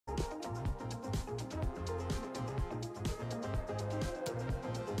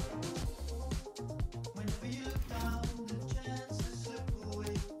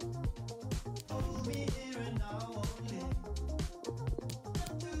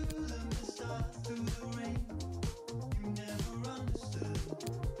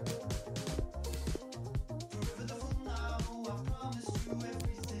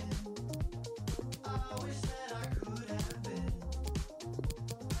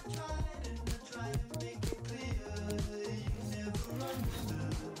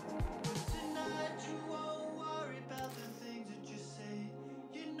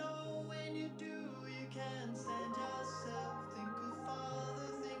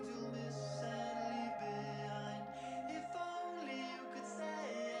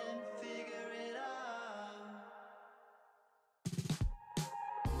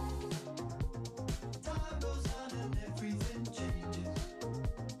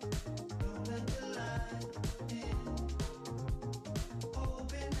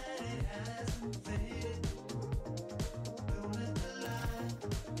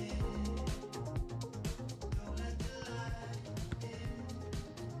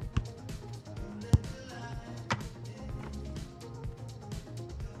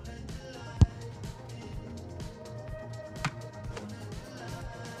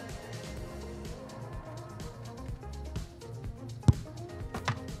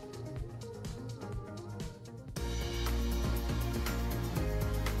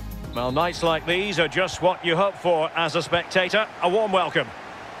Well, nights like these are just what you hope for as a spectator. A warm welcome.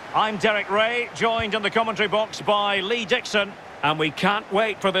 I'm Derek Ray, joined in the commentary box by Lee Dixon. And we can't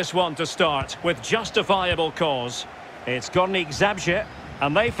wait for this one to start with justifiable cause. It's Górnik Zabrze,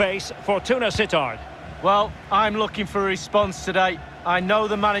 and they face Fortuna Sittard. Well, I'm looking for a response today. I know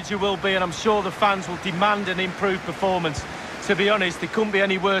the manager will be, and I'm sure the fans will demand an improved performance. To be honest, they couldn't be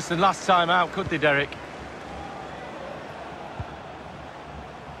any worse than last time out, could they, Derek?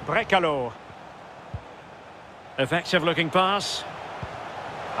 Brekalo. Effective looking pass.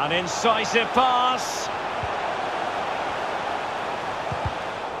 An incisive pass.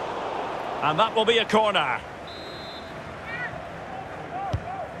 And that will be a corner.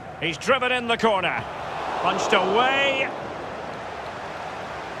 He's driven in the corner. Punched away.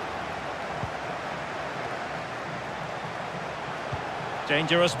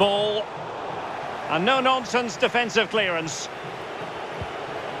 Dangerous ball. And no-nonsense defensive clearance.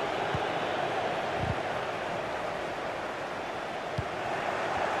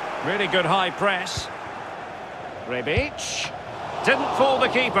 Really good high press. Rebic. Didn't fool the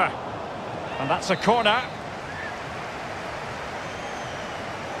keeper. And that's a corner.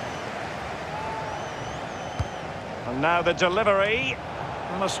 And now the delivery.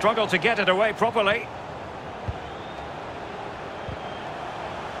 And a struggle to get it away properly.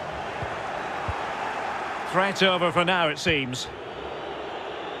 Threat over for now, it seems.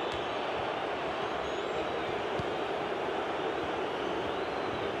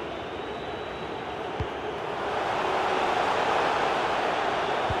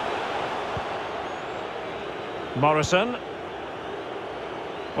 Morrison.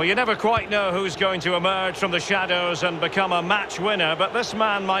 Well, you never quite know who's going to emerge from the shadows and become a match winner, but this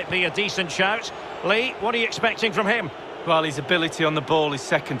man might be a decent shout. Lee, what are you expecting from him? Well, his ability on the ball is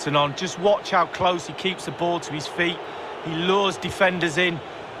second to none. Just watch how close he keeps the ball to his feet. He lures defenders in,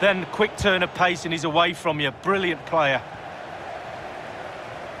 then quick turn of pace and he's away from you. Brilliant player.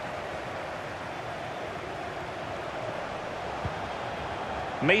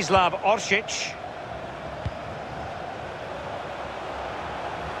 Mislav Orsic.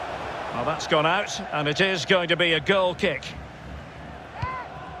 Well, that's gone out, and it is going to be a goal kick.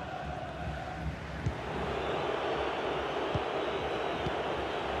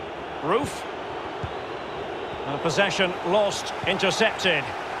 Roof. And possession lost, intercepted.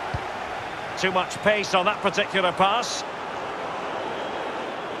 Too much pace on that particular pass.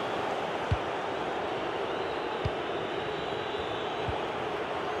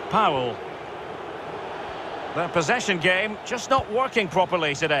 Powell. The possession game just not working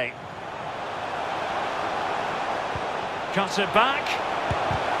properly today. Cuts it back,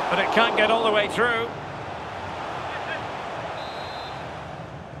 but it can't get all the way through.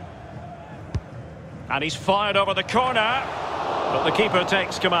 And he's fired over the corner, but the keeper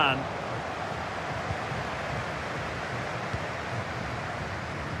takes command.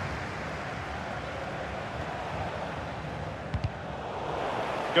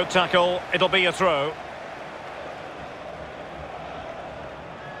 Good tackle, it'll be a throw.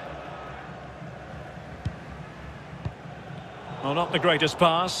 Well, not the greatest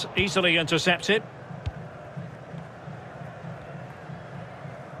pass, easily intercepted.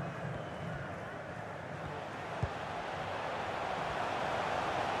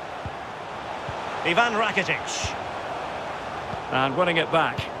 Ivan Rakitic. And winning it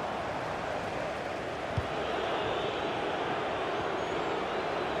back.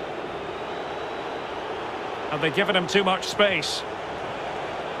 Have they given him too much space?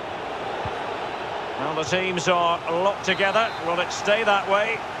 Well, the teams are locked together. Will it stay that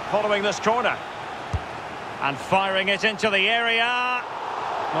way following this corner? And firing it into the area.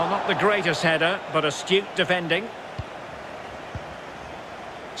 Well, not the greatest header, but astute defending.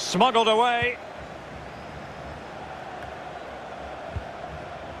 Smuggled away.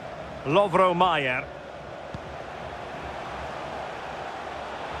 Lovro Mayer.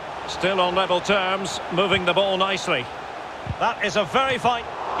 Still on level terms, moving the ball nicely. That is a very fine...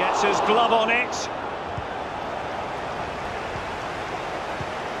 Gets his glove on it.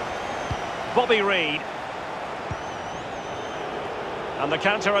 Bobby Reid. And the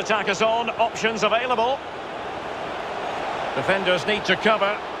counter-attack is on. Options available. Defenders need to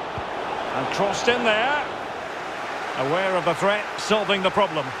cover. And crossed in there. Aware of the threat, solving the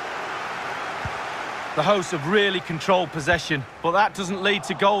problem. The hosts have really controlled possession, but that doesn't lead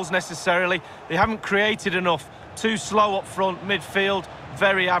to goals necessarily. They haven't created enough. Too slow up front, midfield,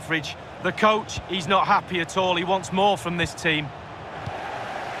 very average. The coach, he's not happy at all. He wants more from this team.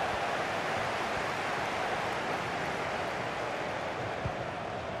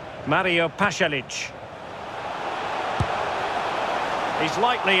 Mario Pasalic. He's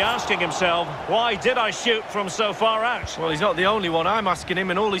likely asking himself, why did I shoot from so far out? Well, he's not the only one. I'm asking him,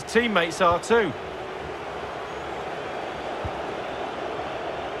 and all his teammates are too.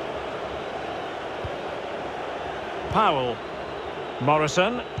 Powell.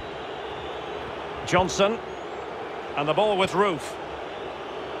 Morrison. Johnson. And the ball with Roof.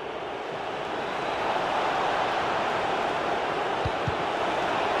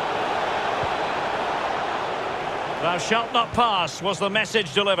 Thou shalt not pass, was the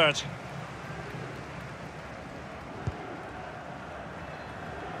message delivered.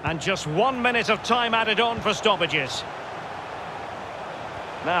 And just 1 minute of time added on for stoppages.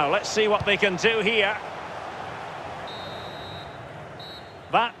 Now, let's see what they can do here.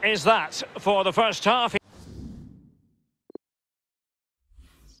 That is that for the first half.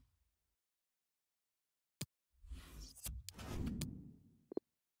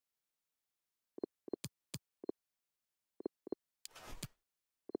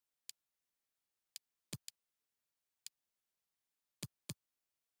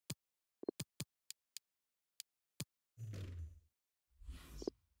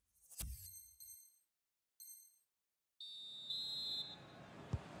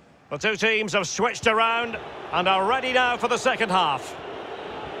 The two teams have switched around and are ready now for the second half.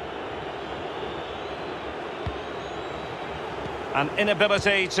 An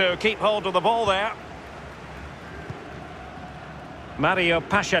inability to keep hold of the ball there. Mario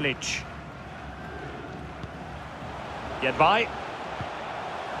Pasalic. Jedvaj.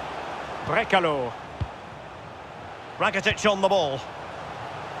 Brekalo. Rakitic on the ball.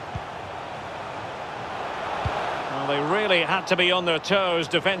 Well, they really had to be on their toes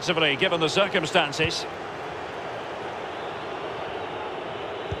defensively, given the circumstances.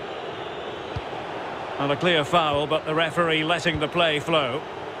 And a clear foul, but the referee letting the play flow.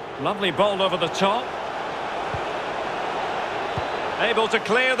 Lovely ball over the top. Able to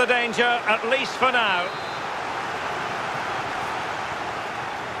clear the danger, at least for now.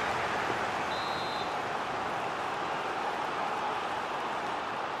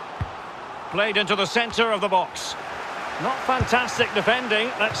 Played into the centre of the box. Not fantastic defending.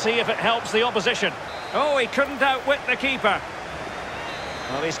 Let's see if it helps the opposition. Oh, he couldn't outwit the keeper.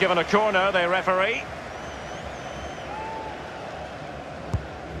 Well, he's given a corner, the referee.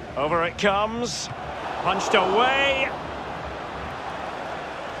 Over it comes. Punched away.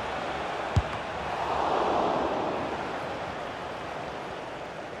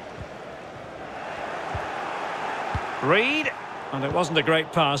 Reed. And it wasn't a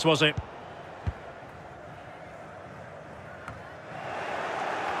great pass, was it?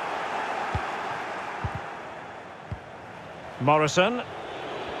 Morrison.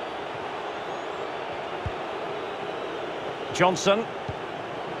 Johnson.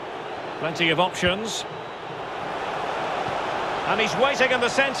 Plenty of options. And he's waiting in the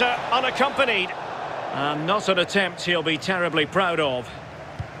centre, unaccompanied. And not an attempt he'll be terribly proud of.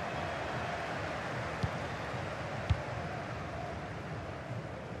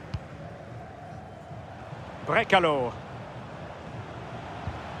 Brekalo.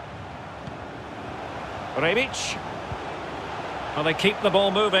 Rebic. Well, they keep the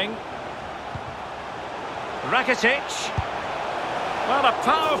ball moving. Rakitic. Well, a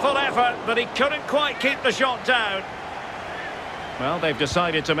powerful effort, but he couldn't quite keep the shot down. Well, they've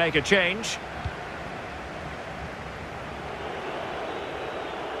decided to make a change.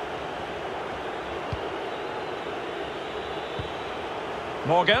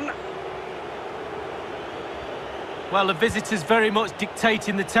 Morgan. Well, the visitors very much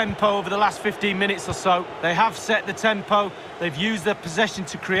dictating the tempo over the last 15 minutes or so. They have set the tempo. They've used their possession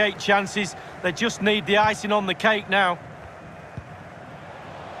to create chances. They just need the icing on the cake now.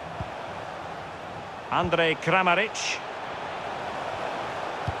 Kramarić.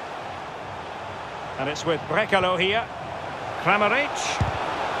 And it's with Brekalo here.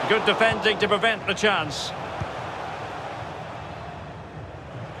 Kramarić. Good defending to prevent the chance.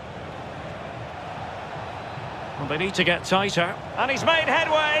 Well, they need to get tighter. And he's made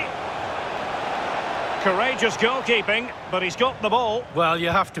headway. Courageous goalkeeping, but he's got the ball. Well, you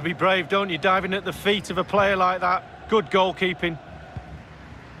have to be brave, don't you, diving at the feet of a player like that. Good goalkeeping.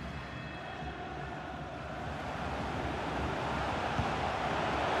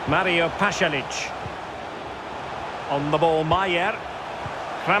 Mario Pasalic. On the ball, Maier.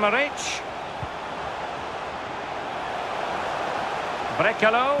 Kramarić.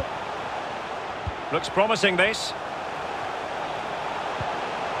 Brekalo. Looks promising, this.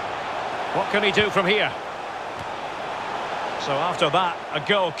 What can he do from here? So after that, a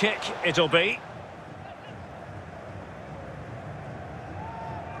goal kick it'll be.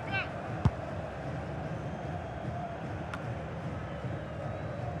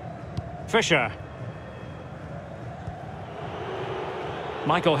 Fisher.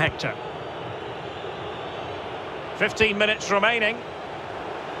 Michael Hector. 15 minutes remaining.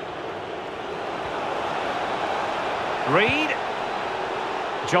 Reed.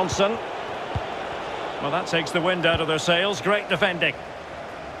 Johnson. Well, that takes the wind out of their sails. Great defending.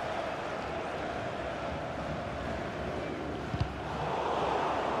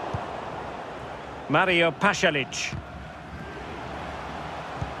 Mario Pasalic.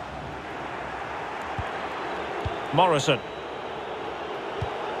 Morrison.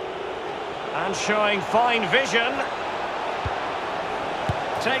 And showing fine vision.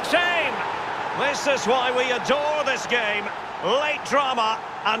 Takes aim. This is why we adore this game. Late drama,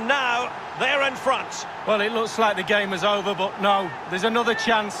 and now they're in front. Well, it looks like the game is over, but no, there's another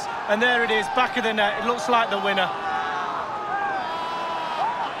chance. And there it is, back of the net. It looks like the winner.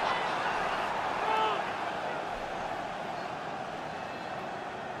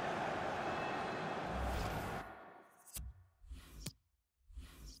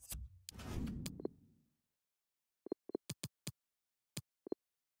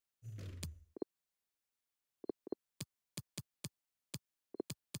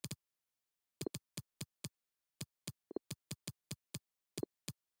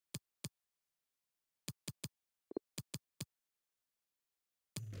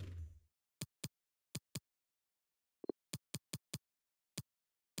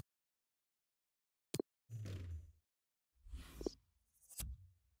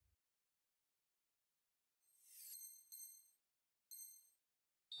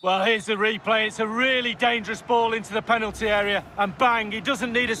 Well, here's the replay. It's a really dangerous ball into the penalty area. And bang, he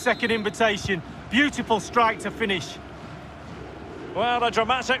doesn't need a second invitation. Beautiful strike to finish. Well, a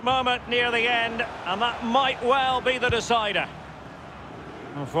dramatic moment near the end, and that might well be the decider.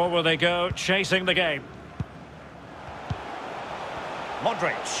 And forward they go, chasing the game.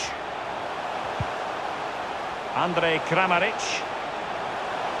 Modrić. Kramarić.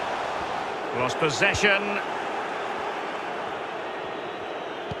 Lost possession.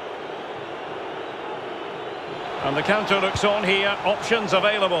 And the counter looks on here, options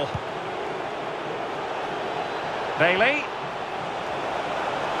available. Bayliffe.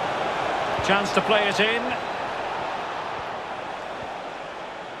 Chance to play it in.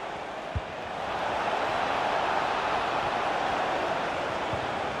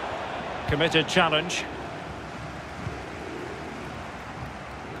 Committed challenge.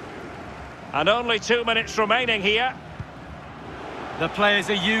 And only 2 minutes remaining here. The players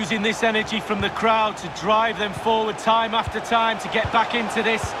are using this energy from the crowd to drive them forward time after time to get back into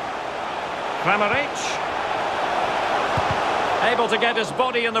this. Kramarić. Able to get his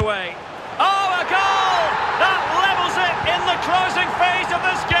body in the way. Oh, a goal! That levels it in the closing phase of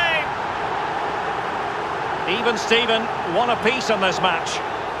this game. Even Steven, one apiece in this match.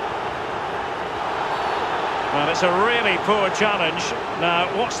 Well, it's a really poor challenge. Now,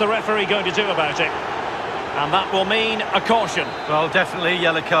 what's the referee going to do about it? And that will mean a caution. Well, definitely a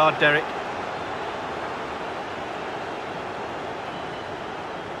yellow card, Derek.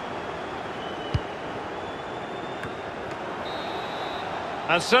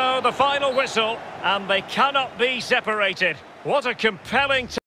 And so the final whistle, and they cannot be separated. What a compelling